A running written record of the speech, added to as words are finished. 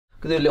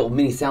Gonna do a little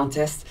mini sound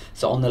test.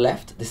 So on the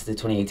left, this is the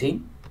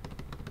 2018.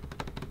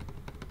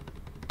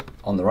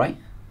 On the right,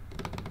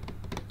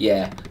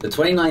 yeah, the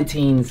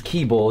 2019's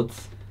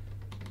keyboards,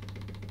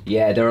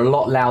 yeah, they're a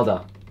lot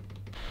louder.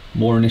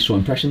 More initial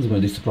impressions. I'm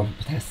gonna do some proper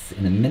tests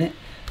in a minute,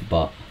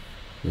 but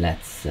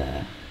let's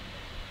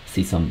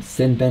see some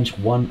Cinebench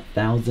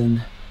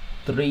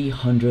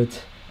 1300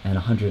 and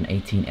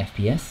 118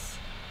 FPS,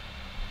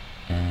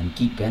 and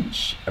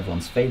Geekbench,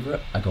 everyone's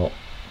favorite. I got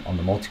on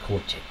the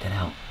multi-core, check that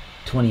out,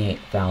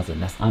 28,000.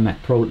 That's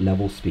iMac Pro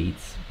level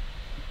speeds.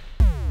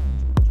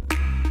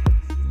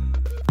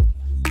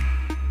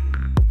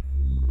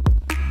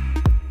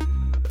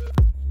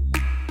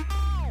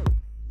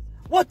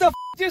 What the f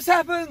just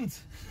happened?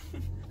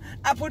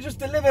 Apple just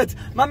delivered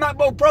my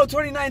MacBook Pro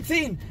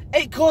 2019.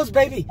 8 cores,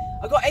 baby.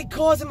 I got 8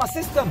 cores in my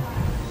system.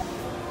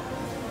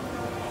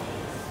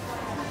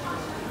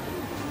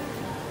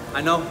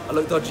 I know, I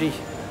look dodgy,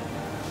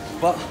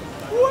 but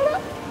what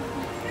up?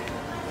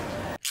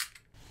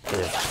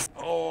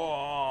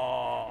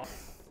 Oh.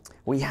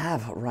 We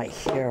have right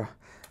here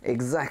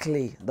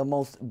exactly the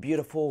most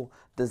beautiful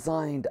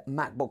designed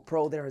MacBook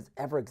Pro there has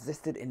ever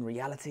existed in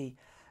reality.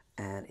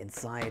 And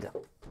inside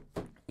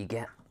you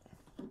get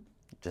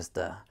just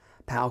a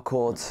power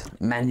cords,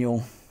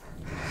 manual.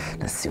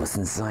 Let's see what's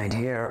inside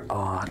here.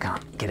 Oh, I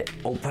can't get it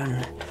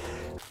open.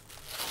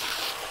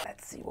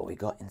 Let's see what we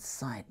got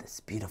inside this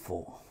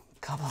beautiful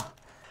cover.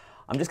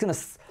 I'm just gonna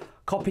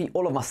copy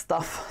all of my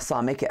stuff so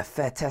I make it a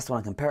fair test when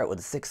I compare it with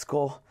the 6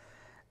 core.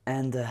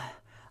 And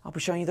I'll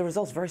be showing you the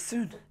results very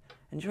soon.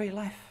 Enjoy your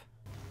life.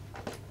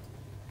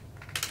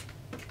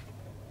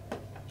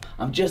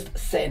 I'm just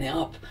setting it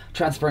up,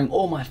 transferring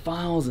all my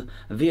files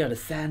via the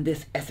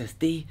SanDisk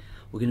SSD.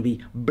 We're going to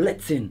be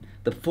blitzing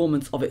the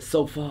performance of it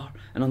so far.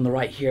 And on the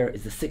right here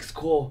is the 6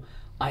 core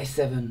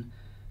i7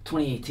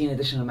 2018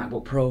 edition of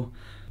MacBook Pro.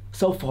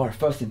 So far,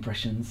 first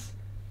impressions.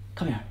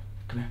 Come here,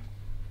 come here.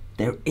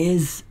 There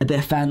is a bit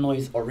of fan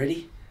noise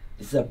already.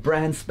 This is a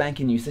brand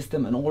spanking new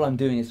system, and all I'm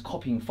doing is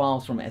copying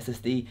files from an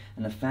SSD,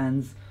 and the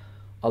fans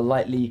are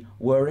lightly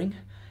whirring.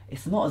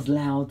 It's not as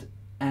loud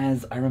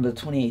as I remember the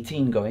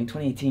 2018 going.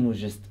 2018 was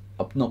just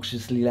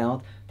obnoxiously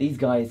loud. These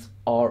guys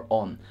are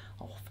on.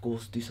 I'll of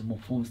course do some more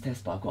performance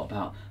tests, but I've got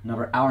about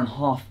another hour and a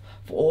half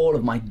for all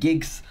of my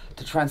gigs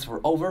to transfer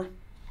over.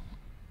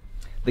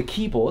 The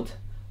keyboard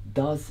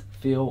does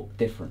feel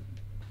different.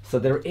 So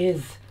there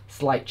is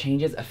slight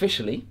changes.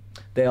 Officially,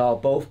 they are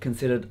both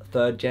considered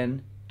third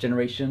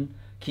generation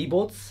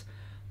keyboards.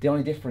 The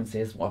only difference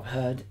is, what I've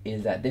heard,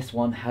 is that this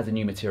one has a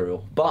new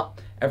material. But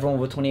everyone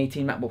with a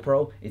 2018 MacBook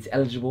Pro is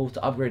eligible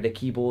to upgrade their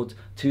keyboard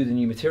to the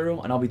new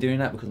material, and I'll be doing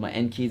that because my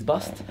N key is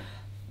bust.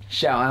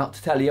 Shout out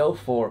to Telio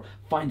for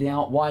finding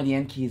out why the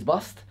N key is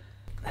bust.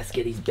 Let's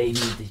get these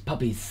babies, these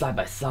puppies side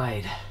by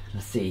side.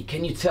 Let's see,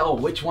 can you tell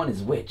which one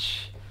is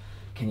which?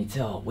 Can you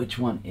tell which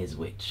one is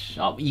which?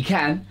 Oh, you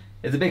can.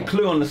 There's a big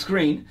clue on the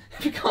screen.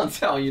 If you can't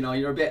tell, you know,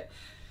 you're a bit...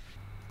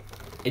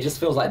 It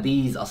just feels like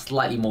these are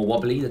slightly more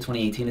wobbly, the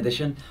 2018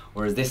 edition,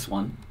 whereas this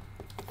one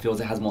feels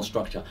it has more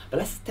structure. But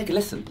let's take a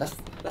listen. Let's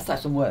type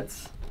some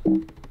words.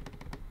 Gonna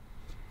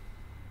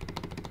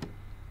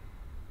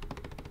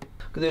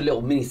do a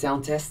little mini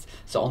sound test.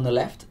 So on the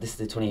left, this is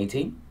the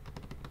 2018.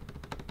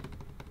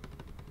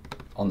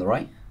 On the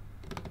right,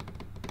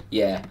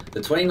 yeah,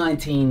 the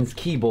 2019's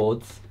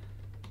keyboards,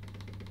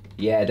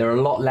 yeah, they're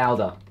a lot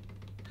louder.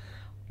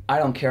 I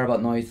don't care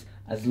about noise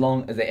as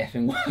long as they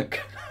effing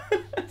work.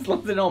 As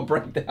long as they don't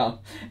break down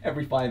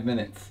every 5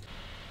 minutes.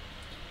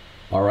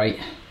 All right,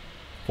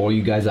 for all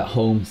you guys at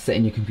home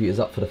setting your computers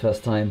up for the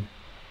first time,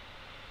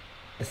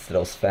 listen to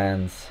those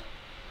fans.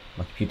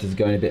 My computer's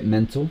going a bit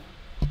mental,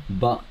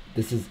 but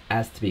this is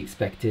as to be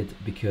expected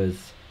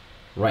because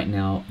right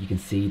now you can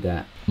see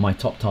that my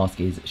top task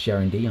is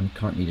sharing D. I'm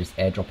currently just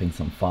airdropping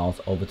some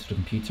files over to the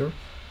computer,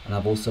 and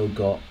I've also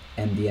got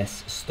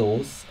MDS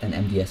stores and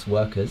MDS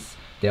workers.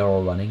 They're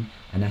all running,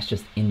 and that's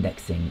just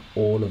indexing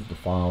all of the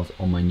files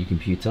on my new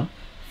computer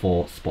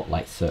for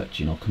Spotlight search,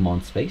 you know,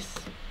 command space,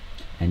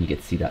 and you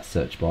get to see that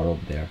search bar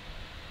over there.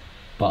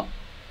 But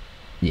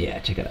yeah,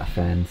 check out that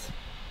fans,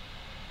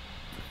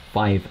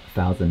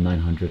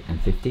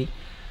 5,950.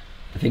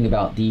 The thing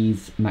about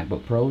these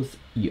MacBook Pros,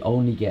 you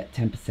only get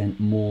 10%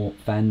 more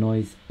fan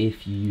noise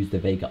if you use the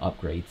Vega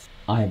upgrades.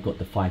 I have got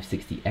the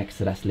 560X,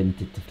 so that's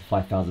limited to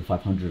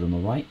 5,500 on the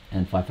right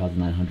and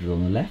 5,900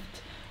 on the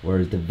left.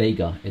 Whereas the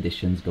Vega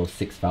editions go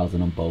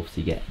 6,000 on both,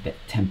 so you get about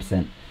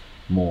 10%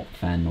 more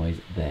fan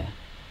noise there.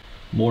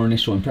 More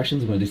initial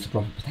impressions. I'm going to do some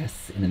proper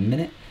tests in a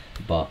minute,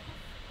 but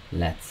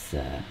let's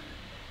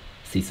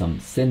see some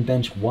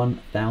Cinebench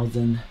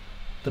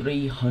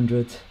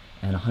 1300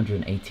 and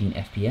 118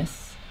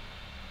 FPS,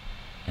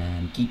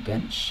 and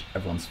Geekbench,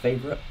 everyone's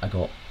favorite. I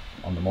got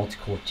on the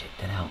multi-core, check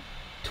that out,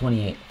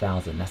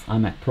 28,000. That's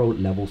iMac Pro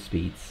level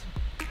speeds.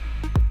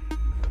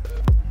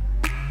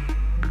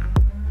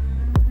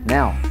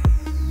 Now,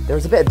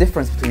 there's a bit of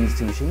difference between these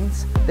two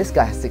machines. This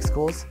guy has 6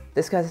 cores,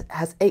 this guy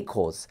has 8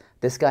 cores,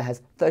 this guy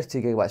has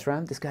 32 gigabytes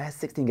RAM, this guy has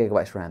 16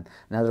 gigabytes RAM.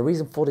 Now the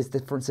reason for these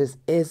differences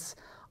is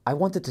I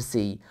wanted to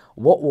see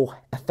what will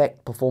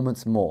affect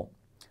performance more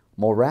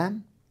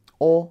RAM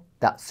or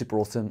that super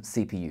awesome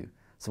CPU.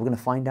 So we're going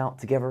to find out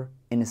together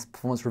in this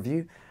performance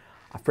review.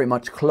 I've pretty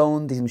much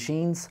cloned these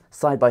machines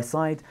side by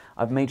side.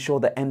 I've made sure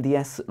that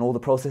MDS and all the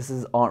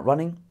processes aren't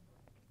running.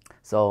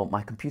 So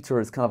my computer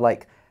is kind of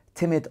like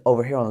timid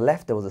over here on the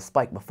left. There was a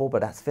spike before,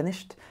 but that's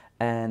finished.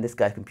 And this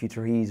guy's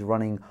computer, he's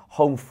running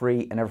home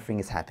free and everything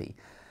is happy.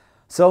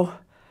 So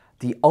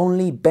the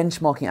only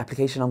benchmarking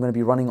application I'm going to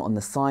be running on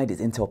the side is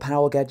Intel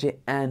Power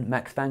Gadget and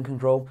Max Fan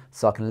Control,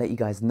 so I can let you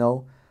guys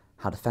know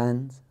how the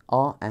fans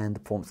are and the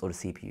performance of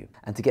the CPU.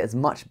 And to get as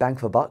much bang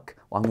for buck,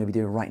 what I'm going to be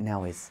doing right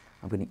now is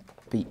I'm going to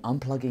be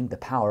unplugging the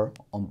power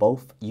on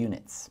both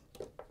units.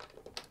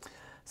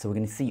 So we're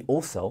going to see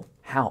also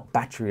how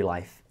battery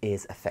life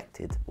is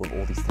affected with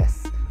all these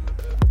tests.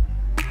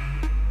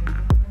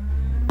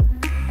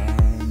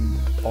 And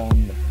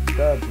on the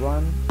third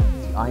run,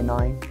 the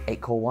i9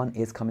 8-core one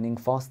is coming in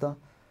faster.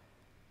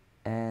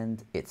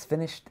 And it's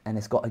finished and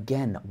it's got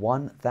again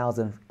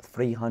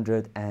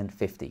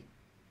 1,350.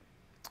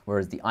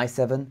 Whereas the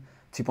i7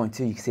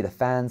 2.2, you can see the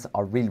fans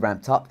are really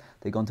ramped up.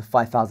 They've gone to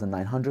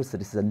 5,900, so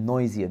this is a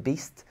noisier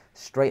beast,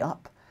 straight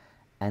up.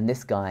 And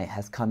this guy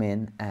has come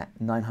in at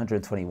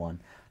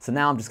 921. So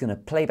now I'm just going to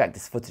play back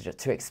this footage at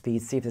 2x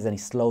speed, see if there's any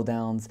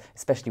slowdowns,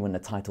 especially when the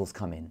titles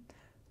come in.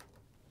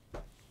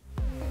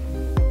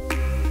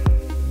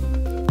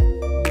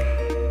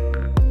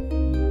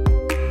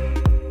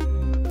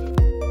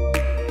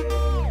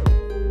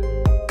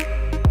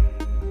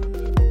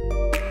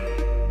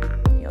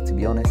 To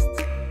be honest,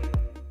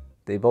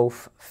 they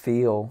both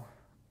feel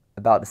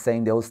about the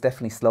same. There was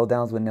definitely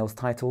slowdowns when there was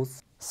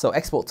titles. So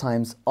export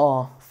times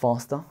are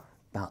faster,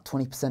 about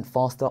 20%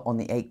 faster on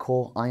the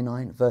 8-core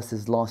i9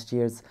 versus last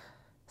year's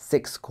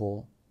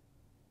 6-core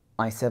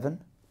i7.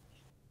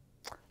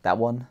 That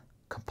one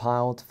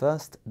compiled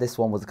first. This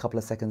one was a couple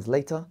of seconds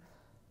later.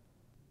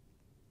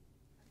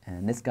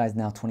 And this guy's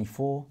now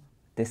 24.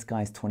 This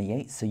guy's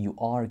 28. So you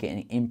are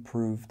getting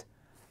improved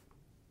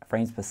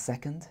frames per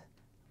second.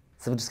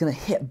 So we're just going to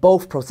hit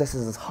both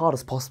processors as hard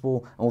as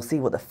possible and we'll see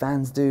what the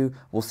fans do,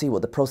 we'll see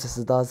what the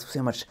processor does, we'll see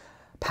how much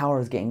power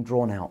is getting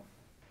drawn out.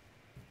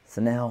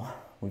 So now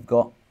we've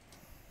got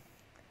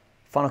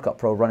Final Cut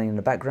Pro running in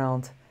the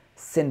background,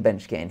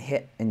 Cinebench getting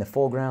hit in the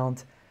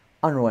foreground,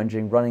 Unreal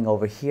Engine running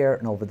over here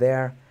and over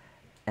there,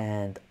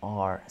 and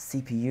our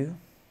CPU.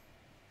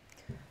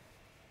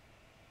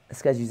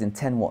 This guy's using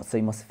 10 watts, so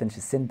he must have finished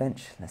his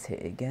Cinebench. Let's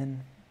hit it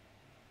again.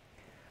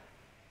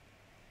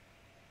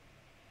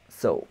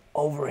 So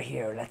over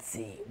here, let's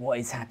see what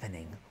is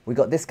happening. We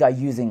got this guy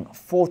using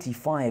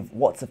 45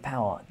 watts of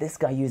power. This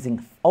guy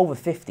using over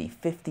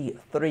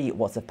 53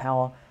 watts of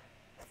power.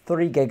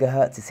 3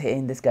 gigahertz is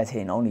hitting. This guy's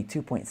hitting only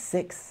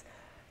 2.6.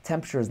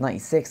 Temperature is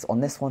 96. On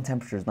this one,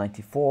 temperature is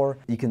 94.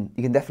 You can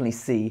definitely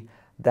see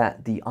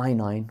that the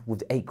i9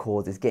 with 8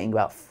 cores is getting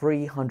about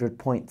 300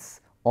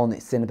 points on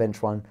its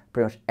Cinebench run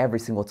pretty much every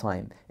single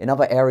time. In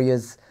other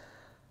areas,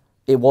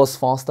 it was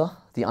faster,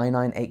 the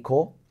i9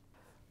 8-core.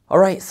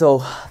 Alright,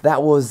 so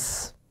that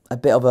was a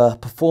bit of a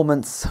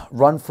performance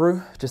run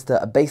through, just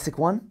a basic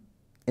one.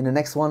 In the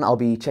next one, I'll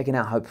be checking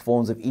out how it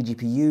performs with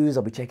eGPUs,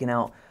 I'll be checking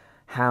out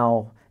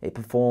how it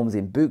performs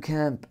in boot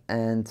camp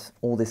and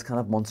all this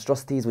kind of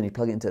monstrosities when you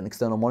plug it into an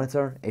external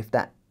monitor, if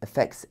that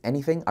affects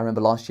anything. I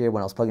remember last year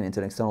when I was plugging it into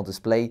an external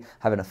display,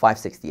 having a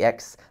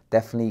 560X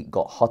definitely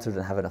got hotter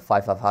than having a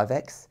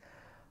 555X.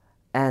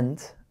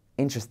 And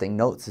interesting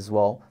notes as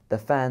well, the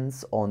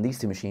fans on these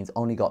two machines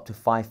only got up to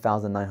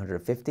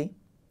 5,950.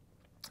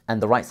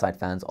 And the right side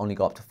fans only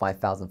go up to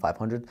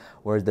 5,500,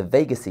 whereas the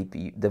Vega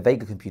CPU, the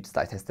Vega computers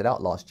that I tested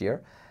out last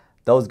year,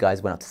 those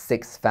guys went up to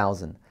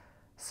 6,000.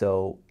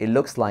 So it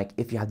looks like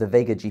if you have the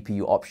Vega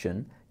GPU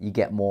option, you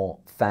get more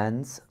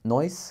fans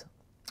noise,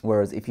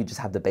 whereas if you just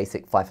have the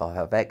basic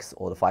 555X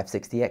or the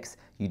 560X,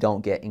 you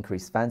don't get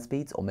increased fan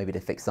speeds, or maybe they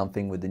fix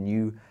something with the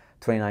new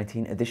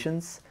 2019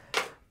 editions.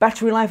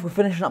 Battery life, we're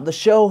finishing up the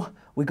show.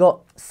 We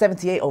got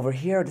 78 over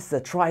here. This is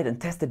a tried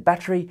and tested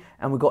battery,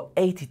 and we got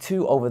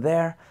 82 over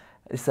there.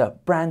 It's a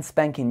brand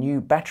spanking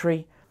new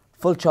battery.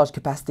 Full charge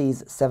capacity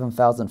is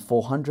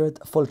 7,400.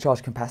 Full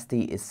charge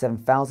capacity is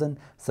 7,000.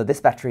 So this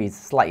battery is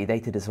slightly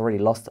dated. It's already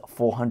lost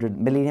 400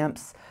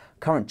 milliamps.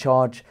 Current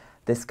charge,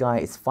 this guy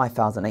is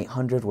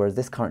 5,800, whereas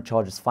this current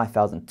charge is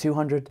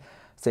 5,200.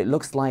 So it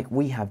looks like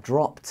we have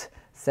dropped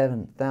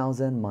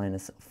 7,000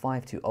 minus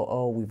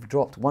 5,200. We've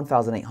dropped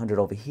 1,800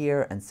 over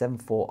here, and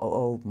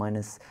 7,400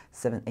 minus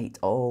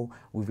 7,800.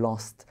 We've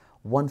lost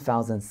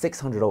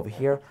 1,600 over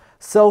here.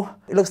 So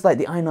it looks like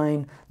the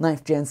i9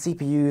 9th gen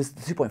CPUs,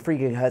 the 2.3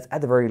 gigahertz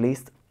at the very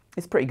least,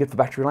 is pretty good for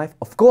battery life.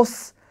 Of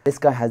course, this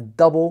guy has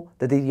double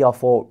the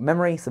DDR4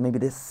 memory, so maybe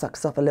this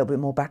sucks up a little bit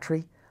more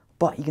battery.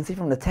 But you can see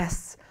from the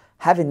tests,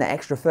 having the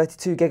extra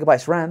 32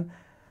 gigabytes RAM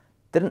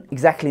didn't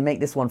exactly make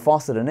this one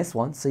faster than this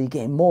one, so you're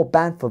getting more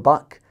bang for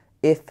buck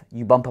if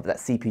you bump up that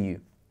CPU.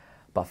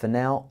 But for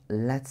now,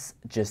 let's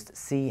just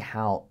see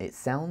how it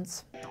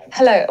sounds.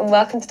 Hello and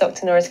welcome to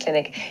Dr. Nora's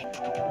clinic.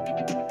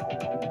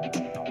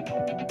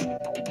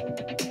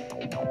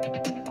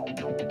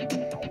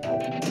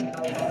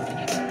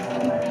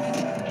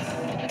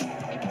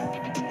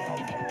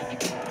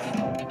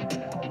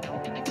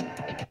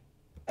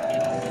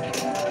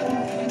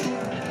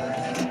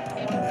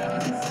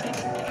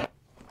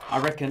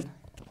 reckon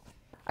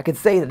I could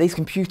say that these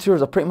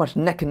computers are pretty much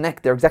neck and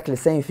neck. They're exactly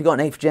the same. If you got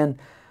an 8th gen,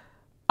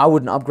 I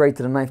wouldn't upgrade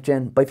to the 9th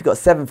gen. But if you got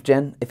 7th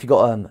gen, if you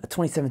got a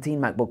 2017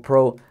 MacBook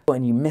Pro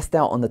and you missed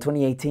out on the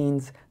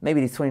 2018s,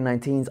 maybe these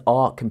 2019s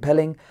are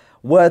compelling.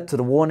 Word to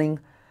the warning,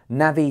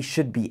 Navi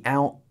should be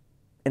out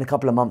in a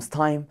couple of months'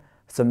 time.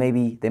 So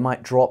maybe they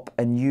might drop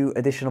a new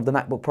edition of the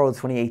MacBook Pro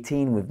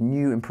 2018 with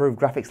new improved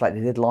graphics like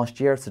they did last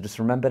year. So just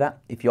remember that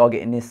if you are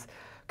getting this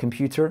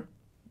computer,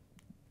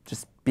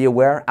 just be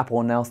aware,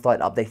 Apple now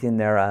started updating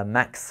their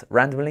Macs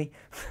randomly.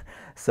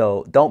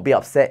 So don't be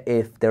upset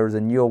if there is a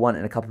newer one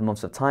in a couple of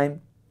months of time.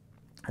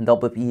 And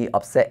don't be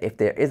upset if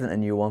there isn't a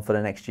new one for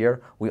the next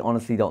year. We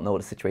honestly don't know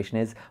what the situation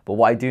is. But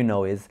what I do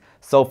know is,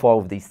 so far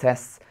with these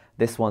tests,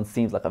 this one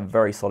seems like a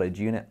very solid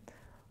unit.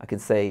 I can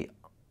say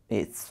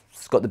it's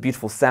got the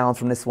beautiful sounds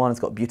from this one. It's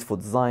got beautiful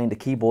design. The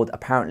keyboard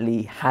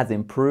apparently has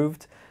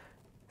improved.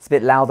 It's a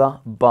bit louder,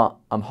 but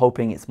I'm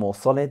hoping it's more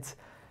solid.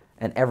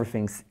 And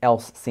everything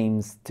else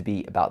seems to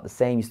be about the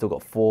same. You still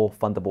got 4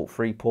 Thunderbolt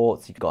 3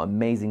 ports. You've got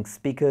amazing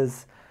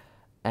speakers.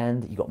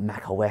 And you got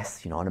Mac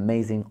OS, an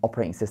amazing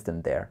operating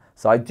system there.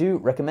 So I do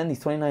recommend these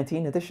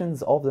 2019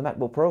 editions of the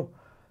MacBook Pro.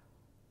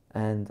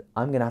 And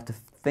I'm going to have to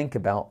think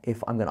about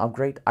if I'm going to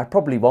upgrade. I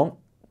probably won't,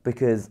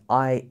 because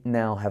I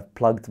now have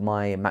plugged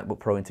my MacBook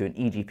Pro into an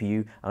eGPU,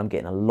 and I'm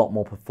getting a lot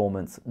more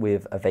performance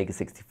with a Vega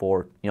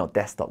 64,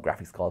 desktop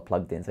graphics card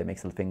plugged in, so it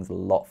makes things a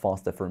lot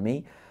faster for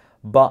me.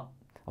 But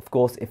of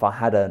course, if I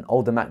had an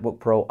older MacBook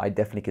Pro, I'd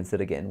definitely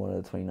consider getting one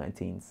of the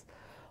 2019s.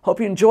 Hope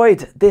you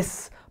enjoyed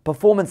this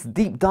performance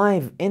deep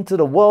dive into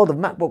the world of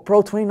MacBook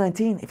Pro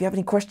 2019. If you have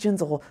any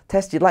questions or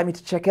tests you'd like me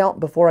to check out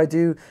before I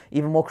do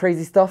even more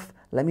crazy stuff,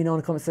 let me know in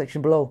the comment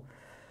section below.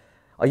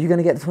 Are you going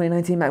to get the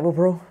 2019 MacBook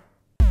Pro?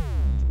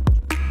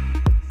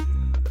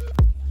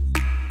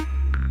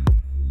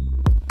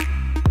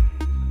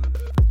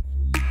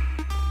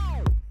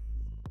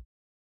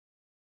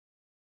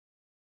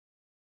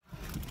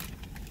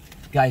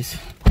 Guys,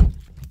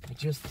 I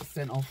just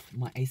sent off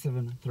my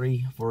A7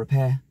 III for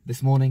repair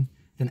this morning.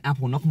 Then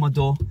Apple knocked on my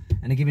door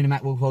and they gave me the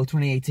MacBook Pro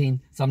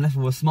 2018. So I'm left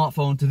with a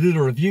smartphone to do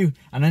the review.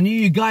 And I knew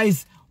you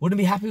guys wouldn't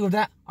be happy with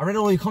that. I read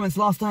all your comments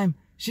last time.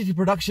 Shitty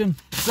production.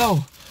 So,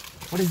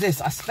 what is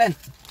this? I spent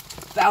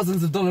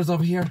thousands of dollars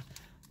over here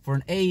for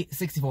an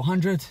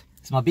A6400.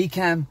 It's my B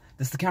cam.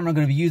 This is the camera I'm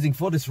going to be using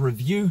for this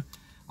review.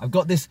 I've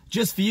got this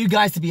just for you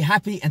guys to be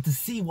happy and to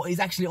see what is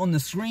actually on the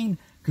screen.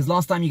 Because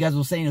last time you guys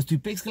were saying it was too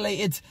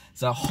pixelated.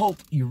 So I hope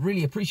you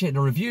really appreciate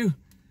the review.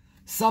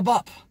 Sub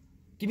up.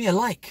 Give me a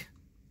like.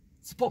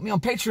 Support me on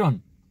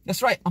Patreon.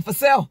 That's right, I'm for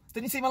sale.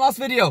 Didn't you see my last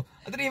video?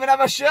 I didn't even have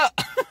a shirt.